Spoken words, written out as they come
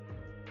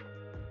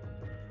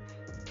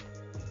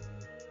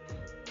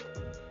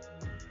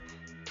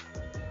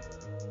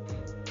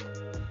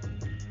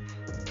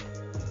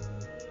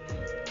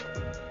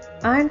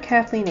I'm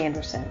Kathleen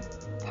Anderson,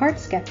 part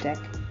skeptic,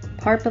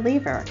 part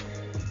believer,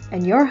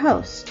 and your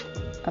host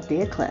of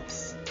The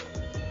Eclipse.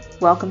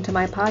 Welcome to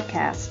my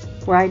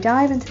podcast, where I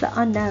dive into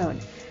the unknown,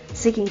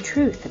 seeking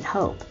truth and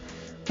hope,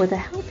 with a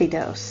healthy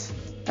dose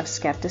of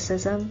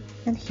skepticism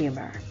and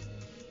humor.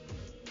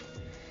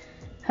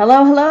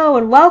 Hello,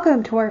 and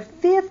welcome to our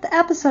 5th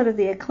episode of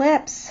The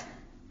Eclipse.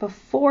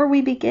 Before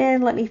we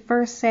begin, let me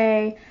first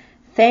say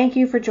thank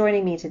you for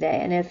joining me today.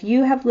 And if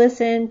you have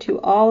listened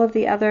to all of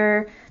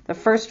the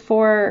first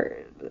 4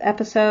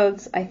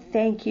 episodes, I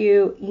thank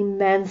you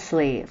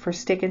immensely for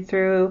sticking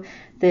through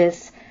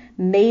this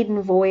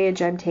maiden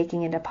voyage I'm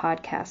taking into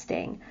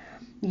podcasting.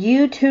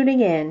 You tuning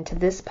in to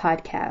this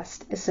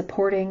podcast is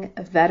supporting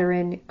a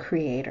veteran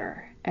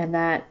creator, and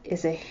that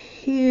is a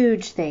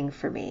huge thing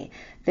for me.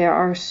 There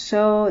are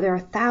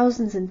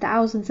thousands and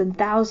thousands and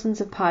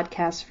thousands of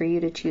podcasts for you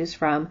to choose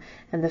from,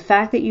 and the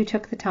fact that you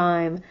took the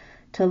time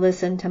to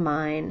listen to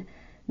mine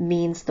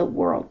means the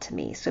world to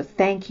me. So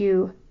thank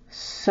you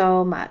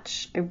so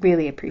much. I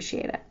really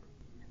appreciate it.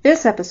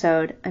 This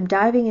episode, I'm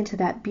diving into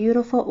that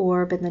beautiful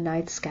orb in the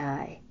night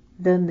sky,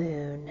 the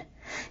moon.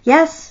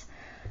 Yes,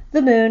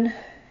 the moon.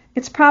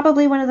 It's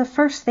probably one of the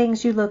first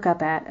things you look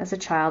up at as a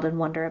child and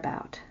wonder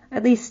about.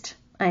 At least,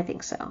 I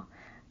think so.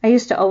 I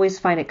used to always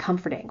find it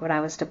comforting when I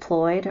was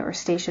deployed or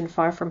stationed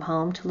far from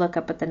home to look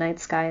up at the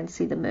night sky and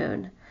see the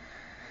moon.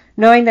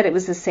 Knowing that it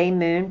was the same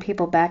moon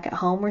people back at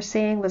home were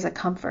seeing was a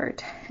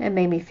comfort and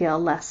made me feel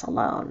less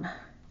alone.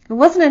 It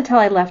wasn't until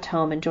I left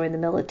home and joined the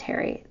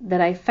military that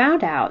I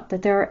found out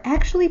that there are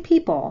actually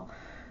people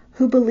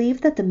who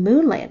believe that the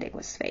moon landing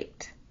was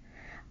faked.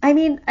 I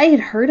mean, I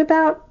had heard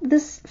about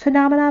this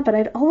phenomena, but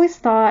I'd always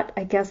thought,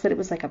 I guess, that it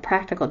was like a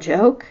practical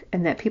joke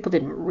and that people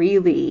didn't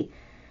really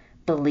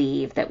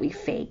believe that we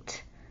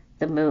faked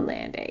the moon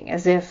landing,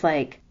 as if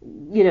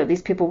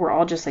these people were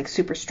all just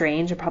super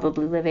strange and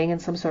probably living in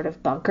some sort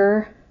of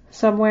bunker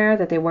somewhere,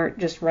 that they weren't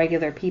just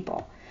regular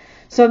people.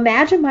 So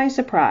imagine my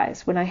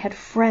surprise when I had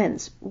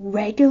friends,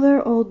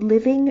 regular old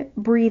living,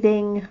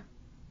 breathing,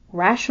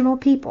 rational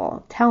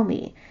people, tell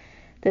me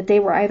that they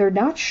were either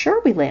not sure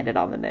we landed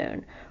on the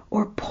moon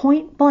or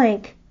point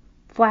blank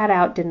flat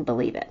out didn't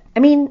believe it.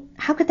 I mean,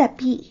 how could that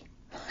be?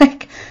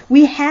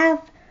 We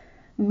have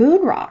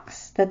moon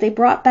rocks that they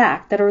brought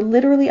back that are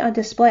literally on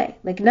display,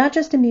 not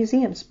just in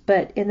museums,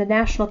 but in the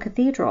National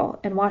Cathedral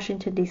in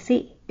Washington,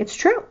 D.C. It's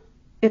true.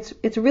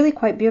 It's really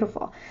quite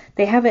beautiful.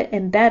 They have it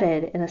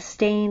embedded in a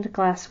stained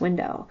glass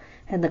window,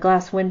 and the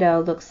glass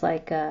window looks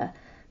like the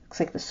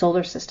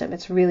solar system.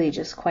 It's really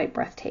just quite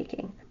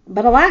breathtaking.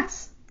 But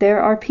alas,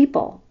 there are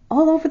people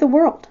all over the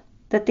world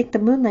that think the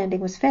moon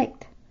landing was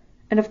faked.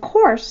 And of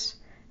course,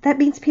 that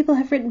means people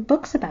have written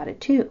books about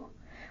it too.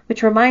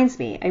 Which reminds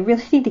me, I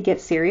really need to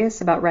get serious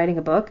about writing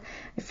a book.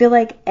 I feel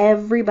like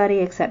everybody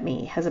except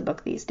me has a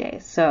book these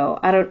days. So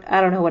I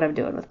don't know what I'm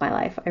doing with my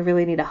life. I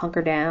really need to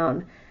hunker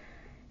down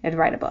and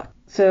write a book.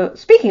 So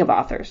speaking of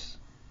authors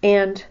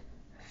and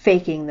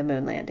faking the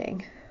moon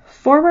landing,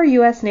 former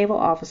U.S. naval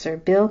officer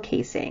Bill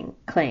Kaysing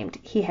claimed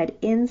he had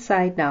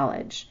inside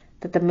knowledge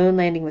that the moon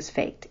landing was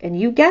faked. And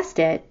you guessed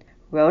it,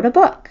 wrote a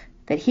book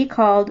that he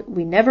called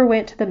We Never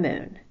Went to the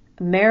Moon,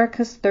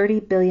 America's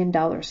 $30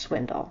 billion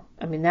Swindle.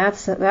 I mean,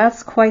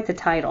 that's quite the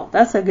title.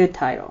 That's a good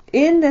title.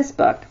 In this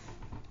book,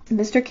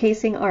 Mr.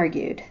 Kaysing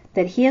argued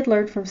that he had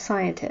learned from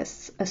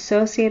scientists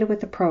associated with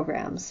the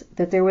programs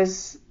that there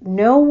was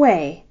no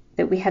way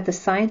that we had the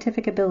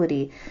scientific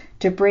ability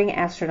to bring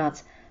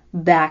astronauts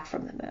back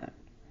from the moon.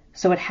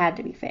 So it had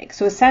to be fake.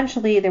 So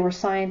essentially, there were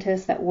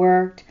scientists that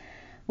worked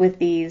with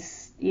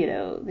these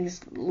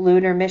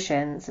lunar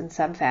missions in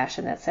some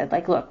fashion that said,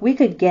 look,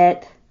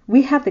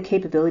 we have the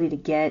capability to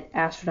get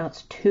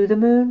astronauts to the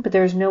moon, but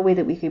there's no way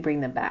that we could bring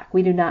them back.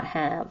 We do not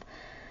have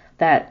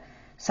that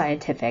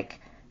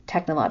scientific,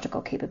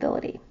 technological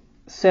capability.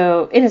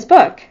 So in his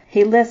book,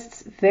 he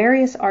lists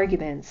various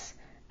arguments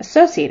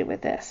associated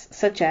with this,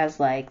 such as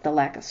the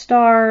lack of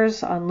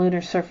stars on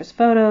lunar surface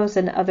photos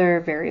and other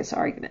various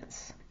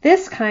arguments.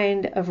 This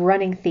kind of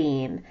running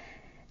theme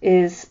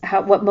is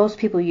what most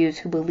people use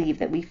who believe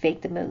that we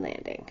faked the moon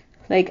landing.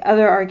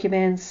 Other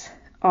arguments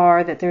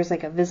are that there's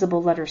a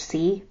visible letter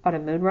C on a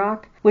moon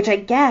rock, which I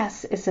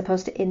guess is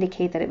supposed to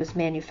indicate that it was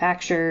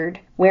manufactured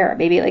where?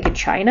 Maybe in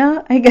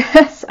China, I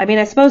guess. I mean,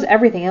 I suppose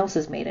everything else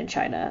is made in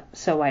China,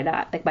 so why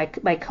not? My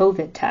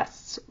COVID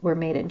tests were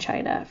made in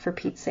China, for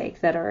Pete's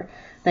sake, that are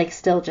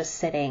still just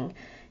sitting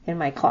in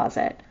my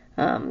closet.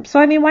 So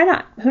I mean, why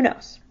not? Who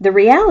knows? The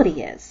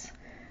reality is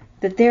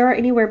that there are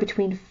anywhere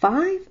between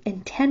 5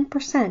 and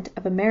 10%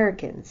 of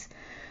Americans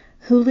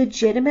who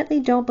legitimately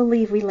don't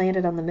believe we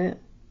landed on the moon.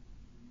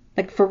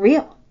 For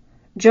real.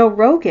 Joe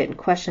Rogan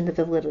questioned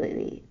the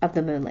validity of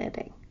the moon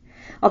landing.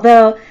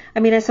 Although,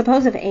 I mean, I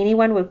suppose if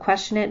anyone would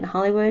question it in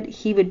Hollywood,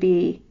 he would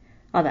be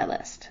on that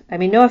list. I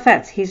mean, no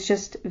offense. He's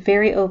just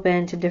very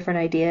open to different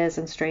ideas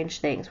and strange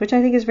things, which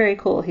I think is very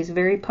cool. He's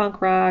very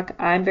punk rock.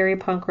 I'm very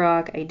punk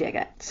rock. I dig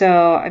it.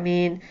 So, I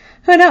mean,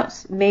 who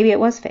knows? Maybe it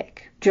was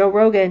fake. Joe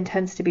Rogan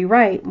tends to be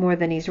right more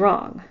than he's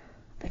wrong.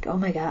 Oh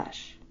my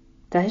gosh.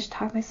 Did I just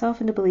talk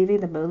myself into believing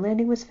the moon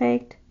landing was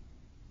faked?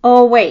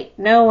 Oh, wait.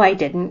 No, I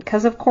didn't,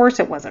 because of course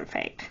it wasn't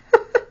faked.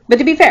 But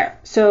to be fair,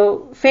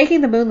 so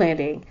faking the moon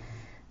landing,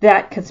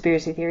 that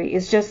conspiracy theory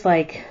is just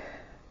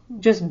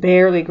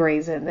barely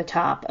grazing the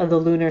top of the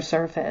lunar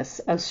surface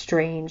of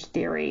strange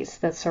theories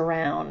that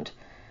surround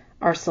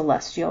our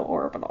celestial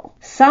orbital.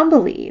 Some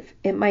believe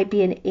it might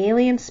be an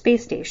alien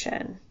space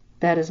station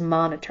that is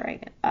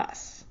monitoring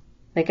us.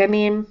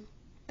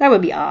 That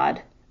would be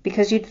odd,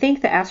 because you'd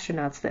think the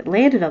astronauts that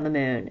landed on the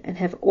moon and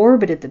have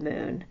orbited the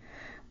moon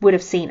would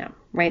have seen them,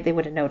 right? They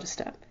would have noticed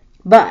them.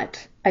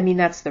 But,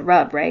 that's the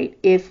rub, right?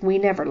 If we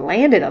never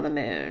landed on the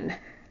moon,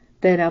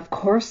 then of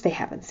course they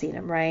haven't seen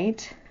them,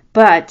 right?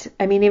 But,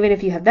 even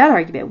if you have that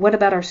argument, what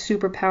about our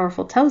super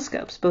powerful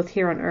telescopes, both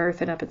here on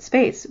Earth and up in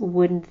space?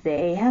 Wouldn't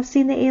they have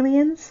seen the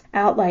aliens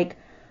out,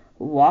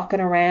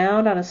 walking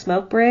around on a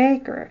smoke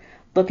break or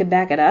looking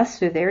back at us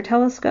through their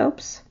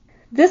telescopes?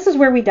 This is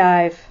where we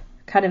dive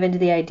kind of into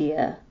the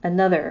idea,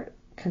 another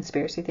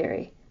conspiracy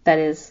theory that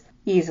is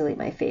easily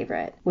my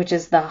favorite, which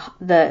is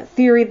the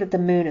theory that the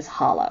moon is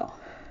hollow.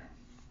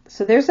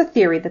 So there's a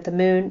theory that the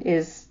moon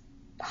is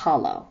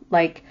hollow.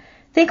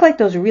 Think like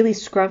those really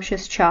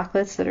scrumptious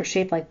chocolates that are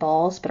shaped like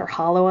balls but are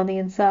hollow on the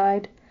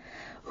inside.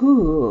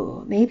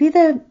 Ooh, maybe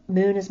the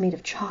moon is made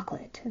of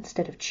chocolate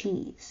instead of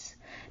cheese.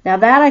 Now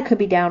that I could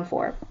be down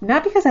for.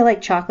 Not because I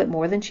like chocolate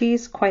more than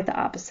cheese, quite the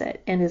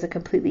opposite, and is a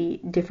completely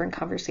different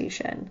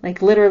conversation.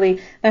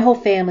 Literally, my whole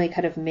family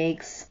kind of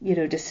makes,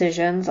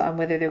 decisions on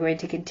whether they're going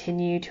to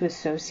continue to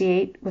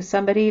associate with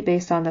somebody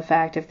based on the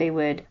fact if they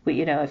would,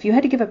 if you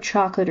had to give up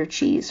chocolate or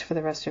cheese for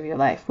the rest of your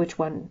life, which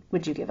one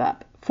would you give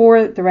up?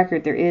 For the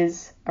record, there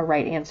is a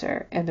right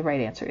answer, and the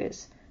right answer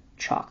is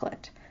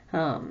chocolate.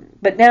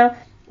 But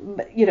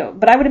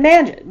I would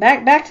imagine,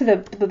 back to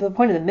the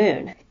point of the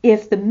moon,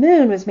 if the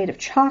moon was made of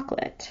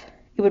chocolate,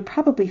 it would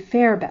probably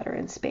fare better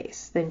in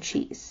space than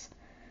cheese.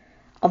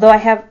 Although I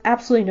have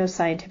absolutely no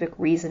scientific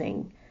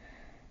reasoning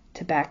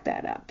to back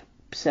that up.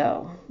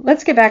 So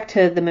let's get back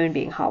to the moon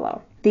being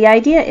hollow. The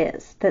idea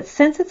is that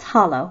since it's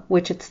hollow,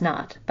 which it's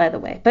not, by the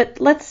way,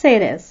 but let's say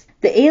it is,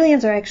 the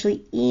aliens are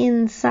actually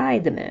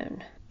inside the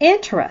moon.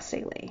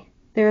 Interestingly,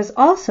 there is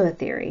also a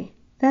theory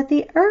that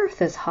the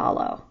Earth is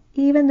hollow,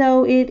 even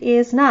though it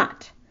is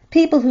not.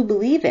 People who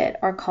believe it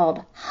are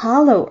called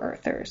hollow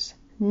earthers,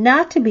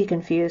 not to be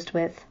confused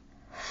with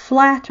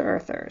flat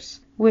earthers,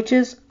 which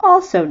is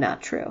also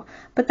not true,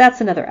 but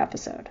that's another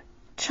episode.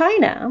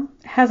 China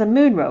has a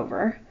moon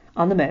rover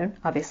on the moon,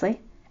 obviously,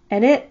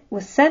 and it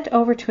was sent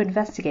over to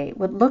investigate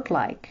what looked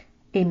like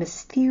a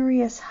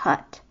mysterious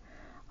hut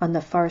on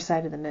the far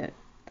side of the moon.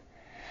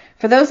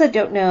 For those that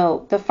don't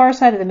know, the far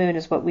side of the moon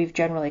is what we've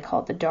generally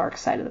called the dark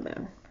side of the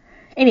moon.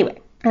 Anyway,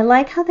 I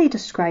like how they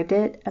described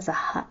it as a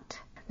hut.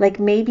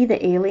 Maybe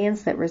the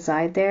aliens that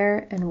reside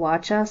there and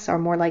watch us are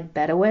more like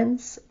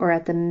Bedouins, or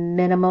at the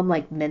minimum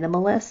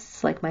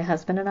minimalists like my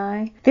husband and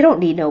I. They don't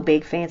need no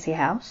big fancy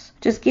house.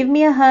 Just give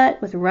me a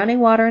hut with running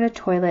water and a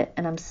toilet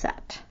and I'm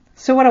set.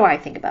 So what do I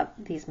think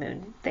about these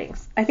moon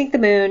things? I think the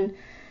moon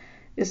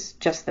is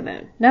just the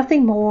moon.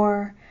 Nothing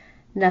more,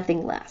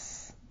 nothing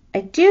less.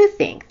 I do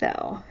think,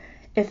 though,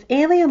 if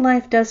alien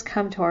life does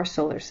come to our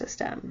solar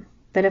system,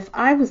 that if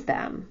I was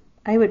them,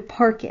 I would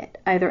park it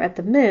either at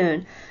the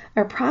moon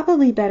or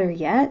probably better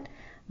yet,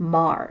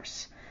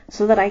 Mars,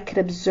 so that I could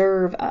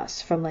observe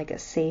us from a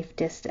safe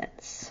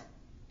distance.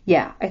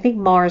 Yeah, I think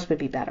Mars would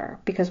be better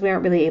because we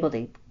aren't really able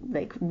to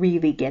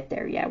really get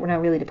there yet. We're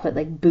not really to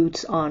put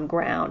boots on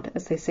ground,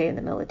 as they say in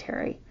the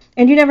military.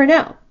 And you never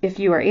know if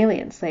you are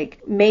aliens.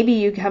 Maybe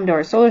you come to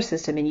our solar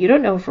system and you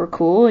don't know if we're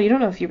cool. You don't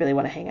know if you really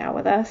want to hang out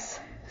with us.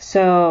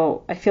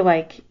 So I feel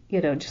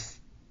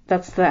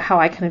that's how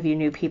I kind of view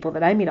new people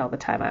that I meet all the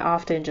time. I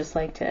often just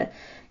like to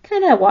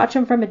kind of watch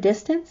them from a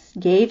distance,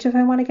 gauge if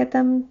I want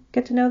to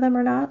get to know them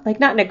or not.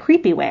 Not in a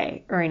creepy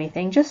way or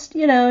anything. Just,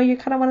 you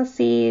kind of want to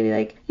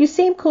see, you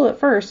seem cool at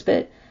first,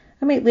 but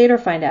I might later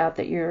find out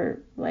that you're,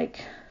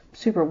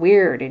 super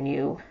weird and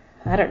you,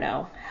 I don't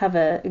know, have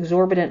an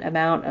exorbitant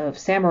amount of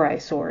samurai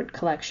sword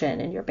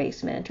collection in your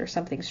basement or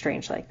something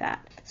strange like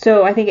that.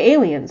 So I think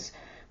aliens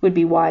would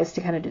be wise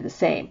to kind of do the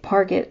same.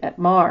 Park it at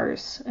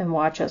Mars and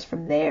watch us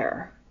from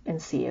there and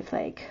see if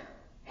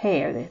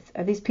hey,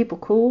 are these people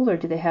cool, or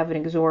do they have an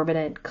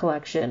exorbitant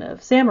collection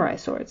of samurai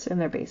swords in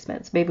their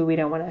basements? Maybe we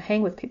don't want to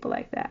hang with people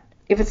like that.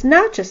 If it's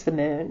not just the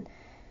moon,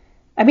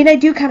 I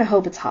do kind of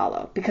hope it's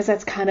hollow, because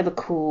that's kind of a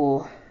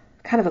cool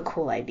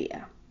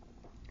idea.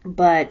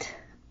 But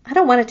I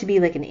don't want it to be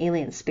like an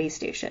alien space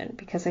station,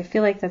 because I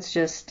feel like that's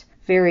just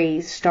very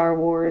Star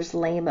Wars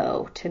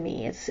lame-o to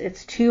me.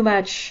 It's too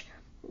much,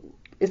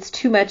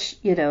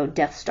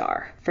 Death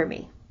Star for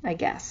me, I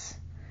guess.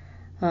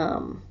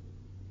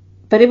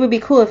 But it would be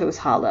cool if it was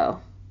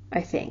hollow,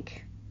 I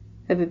think.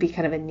 It would be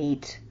kind of a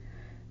neat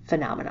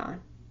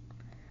phenomenon.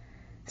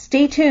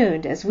 Stay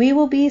tuned, as we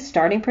will be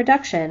starting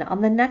production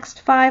on the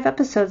next 5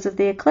 episodes of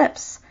The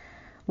Eclipse.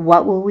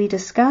 What will we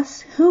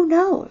discuss? Who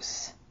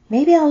knows?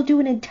 Maybe I'll do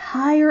an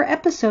entire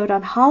episode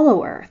on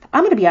Hollow Earth.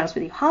 I'm going to be honest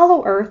with you.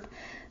 Hollow Earth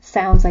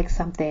sounds like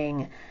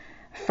something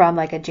from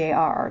like a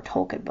J.R.R.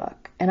 Tolkien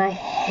book. And I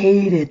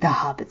hated the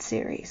Hobbit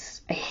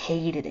series. I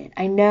hated it.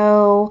 I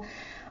know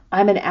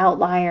I'm an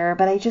outlier,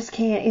 but I just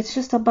can't. It's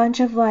just a bunch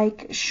of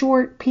like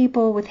short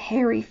people with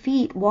hairy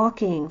feet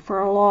walking for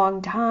a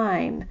long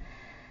time.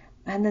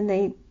 And then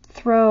they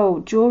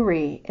throw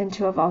jewelry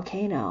into a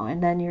volcano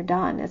and then you're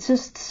done. It's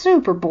just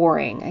super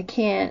boring. I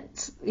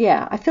can't.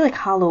 Yeah, I feel like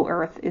Hollow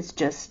Earth is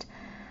just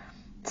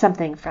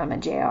something from a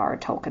J.R.R.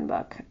 Tolkien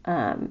book.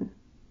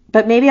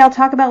 But maybe I'll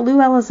talk about Lou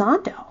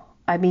Elizondo.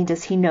 I mean,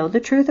 does he know the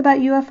truth about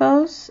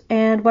UFOs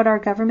and what our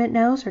government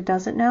knows or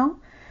doesn't know?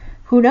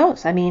 Who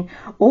knows? I mean,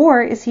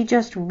 or is he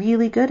just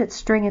really good at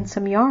stringing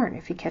some yarn,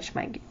 if you catch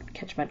my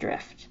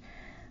drift?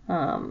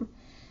 I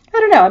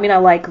don't know. I mean, I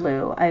like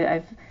Lou.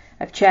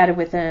 I've chatted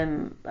with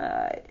him.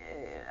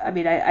 I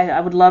mean,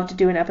 I would love to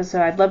do an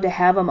episode. I'd love to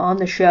have him on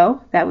the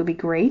show. That would be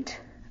great.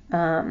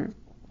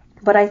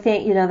 But I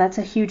think, that's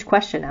a huge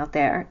question out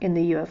there in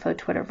the UFO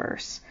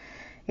Twitterverse.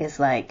 Is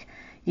like,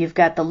 you've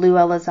got the Lou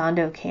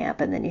Elizondo camp,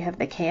 and then you have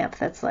the camp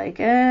that's like,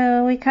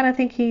 we kind of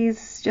think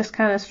he's just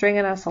kind of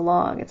stringing us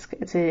along.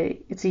 It's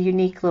a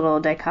unique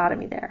little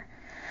dichotomy there.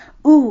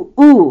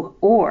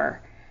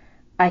 Or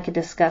I could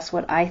discuss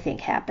what I think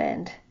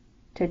happened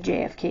to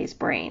JFK's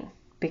brain,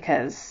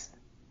 because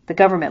the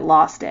government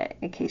lost it,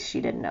 in case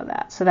she didn't know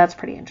that. So that's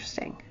pretty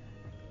interesting.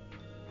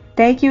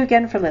 Thank you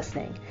again for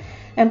listening.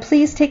 And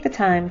please take the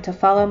time to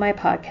follow my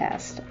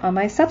podcast on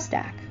my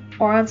Substack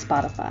or on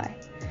Spotify.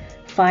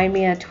 Find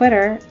me on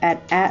Twitter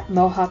at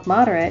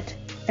 @MohawkModerate,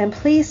 and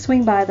please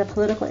swing by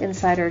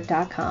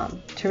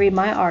thepoliticalinsider.com to read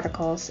my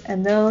articles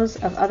and those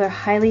of other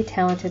highly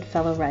talented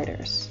fellow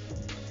writers.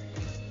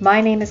 My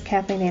name is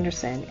Kathleen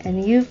Anderson,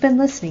 and you've been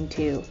listening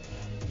to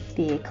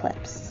The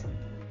Eclipse.